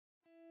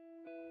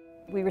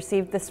We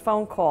received this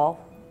phone call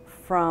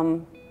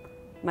from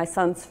my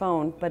son's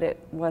phone, but it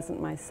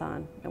wasn't my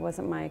son. It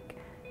wasn't Mike.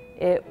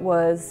 It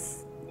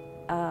was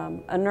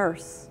a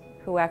nurse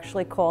who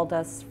actually called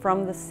us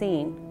from the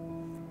scene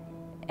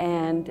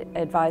and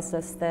advised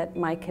us that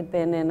Mike had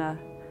been in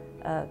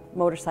a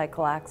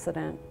motorcycle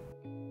accident.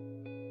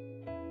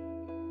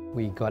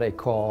 We got a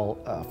call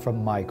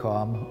from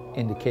MyCom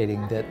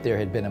indicating that there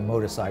had been a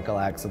motorcycle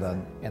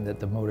accident and that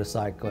the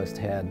motorcyclist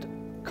had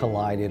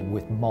collided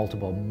with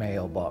multiple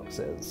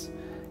mailboxes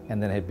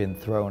and then had been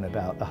thrown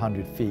about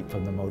 100 feet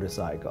from the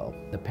motorcycle.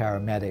 The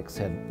paramedics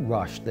had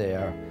rushed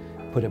there,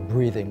 put a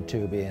breathing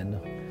tube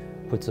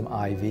in, put some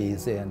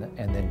IVs in,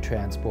 and then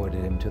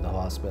transported him to the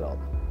hospital.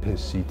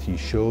 His CT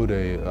showed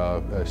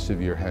a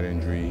severe head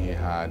injury. He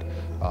had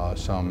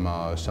some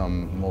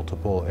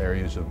multiple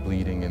areas of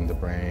bleeding in the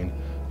brain,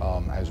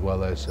 as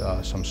well as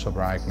some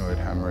subarachnoid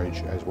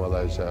hemorrhage, as well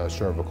as a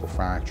cervical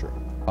fracture.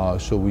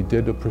 So we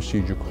did a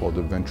procedure called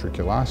a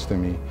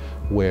ventriculostomy,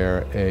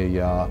 where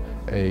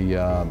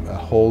a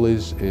hole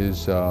is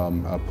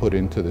put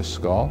into the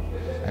skull,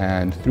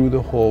 and through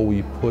the hole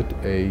we put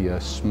a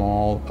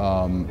small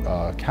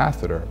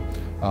catheter.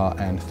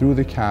 And through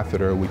the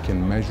catheter we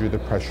can measure the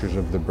pressures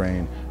of the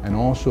brain, and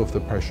also if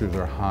the pressures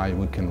are high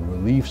we can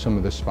relieve some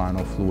of the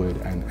spinal fluid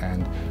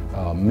and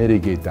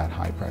mitigate that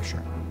high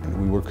pressure. And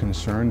we were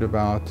concerned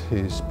about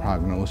his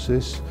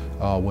prognosis,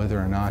 whether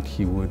or not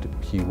he would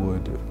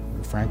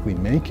frankly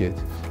make it,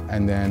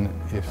 and then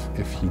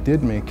if he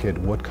did make it,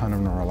 what kind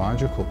of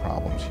neurological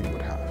problems he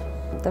would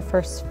have. The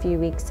first few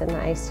weeks in the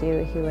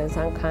ICU he was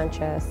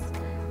unconscious.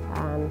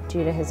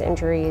 Due to his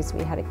injuries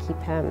we had to keep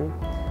him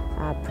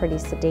pretty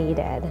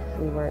sedated.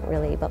 We weren't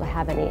really able to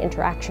have any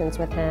interactions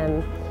with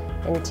him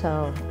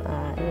until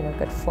a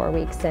good 4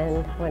 weeks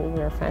in, when we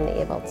were finally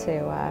able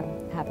to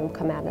have him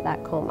come out of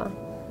that coma.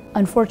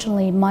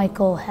 Unfortunately,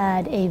 Michael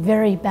had a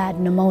very bad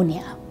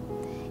pneumonia,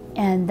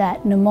 and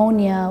that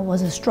pneumonia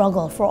was a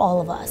struggle for all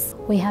of us.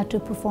 We had to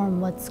perform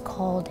what's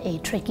called a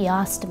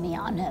tracheostomy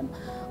on him,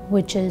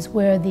 which is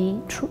where the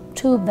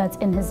tube that's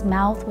in his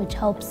mouth, which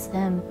helps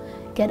him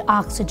get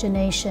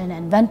oxygenation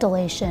and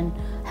ventilation,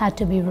 had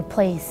to be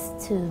replaced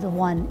to the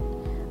one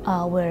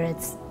where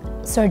it's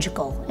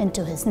surgical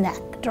into his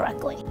neck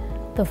directly.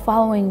 The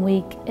following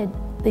week,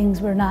 things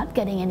were not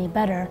getting any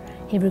better.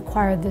 He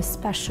required this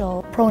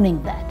special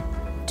proning bed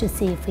to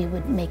see if he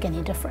would make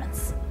any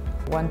difference.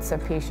 Once a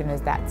patient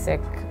is that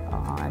sick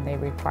and they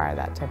require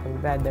that type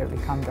of bed, they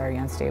become very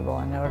unstable.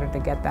 In order to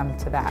get them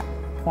to that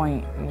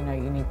point,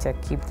 you need to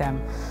keep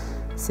them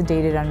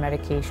sedated on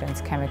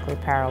medications, chemically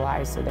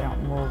paralyzed, so they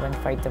don't move and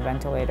fight the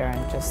ventilator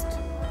and just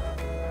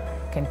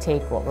can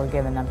take what we're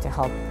giving them to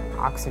help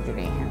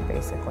oxygenate him,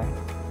 basically.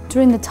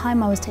 During the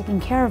time I was taking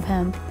care of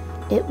him,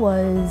 it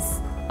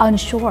was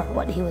unsure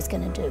what he was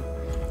going to do.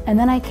 And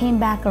then I came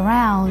back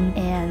around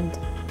and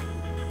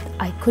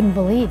I couldn't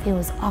believe he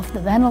was off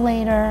the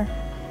ventilator,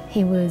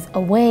 he was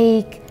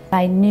awake.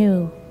 I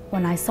knew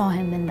when I saw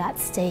him in that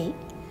state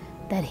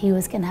that he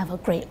was going to have a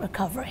great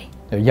recovery.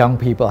 Young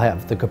people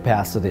have the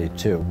capacity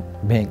to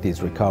make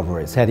these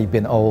recoveries. Had he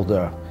been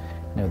older,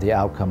 the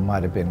outcome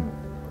might have been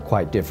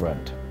quite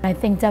different. I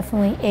think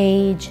definitely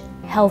age,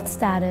 health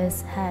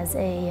status has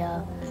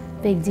a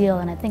big deal,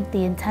 and I think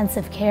the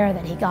intensive care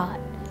that he got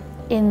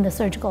in the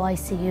surgical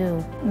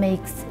ICU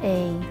makes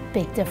a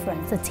big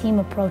difference. The team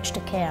approach to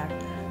care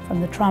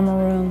from the trauma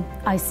room,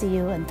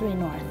 ICU, and 3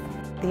 North.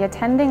 The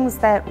attendings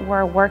that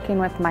were working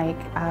with Mike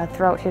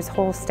throughout his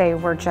whole stay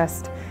were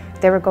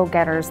they were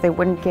go-getters. They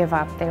wouldn't give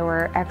up. They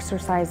were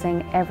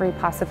exercising every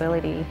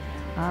possibility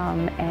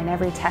and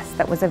every test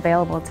that was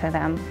available to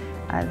them.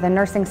 The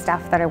nursing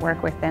staff that I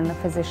work with, and the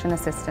physician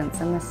assistants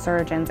and the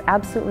surgeons,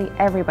 absolutely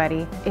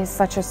everybody is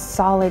such a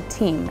solid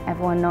team.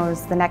 Everyone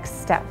knows the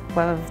next step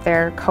of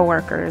their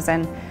coworkers,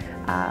 and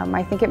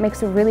I think it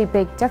makes a really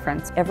big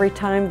difference. Every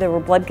time there were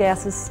blood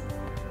gases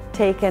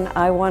taken,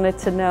 I wanted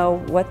to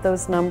know what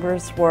those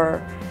numbers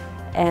were,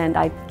 and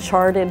I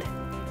charted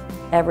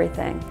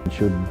everything.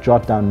 She would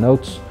jot down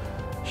notes,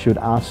 she would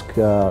ask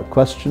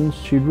questions.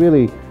 She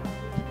really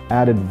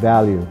added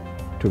value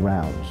to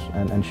rounds,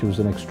 and she was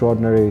an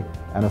extraordinary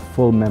and a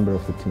full member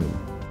of the team.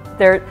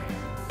 The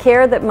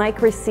care that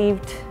Mike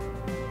received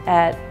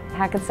at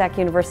Hackensack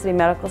University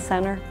Medical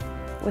Center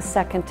was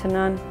second to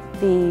none.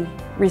 The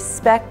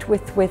respect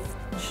with which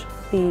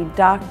the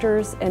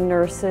doctors and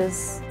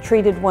nurses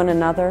treated one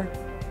another,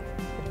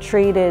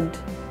 treated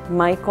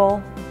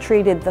Michael,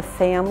 treated the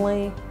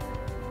family,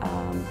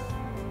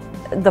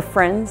 the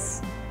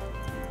friends,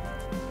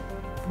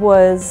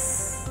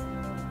 was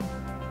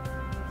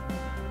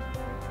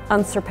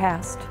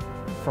unsurpassed.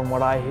 From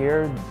what I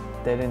hear,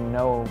 they didn't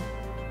know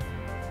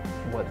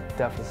what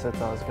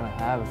deficits I was going to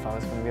have, if I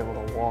was going to be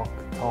able to walk,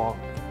 talk,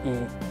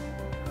 eat,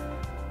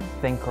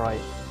 think right.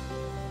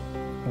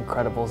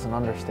 Incredible is an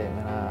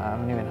understatement. I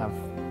don't even have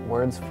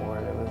words for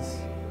it. It was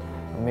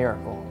a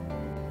miracle.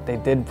 They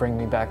did bring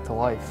me back to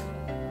life.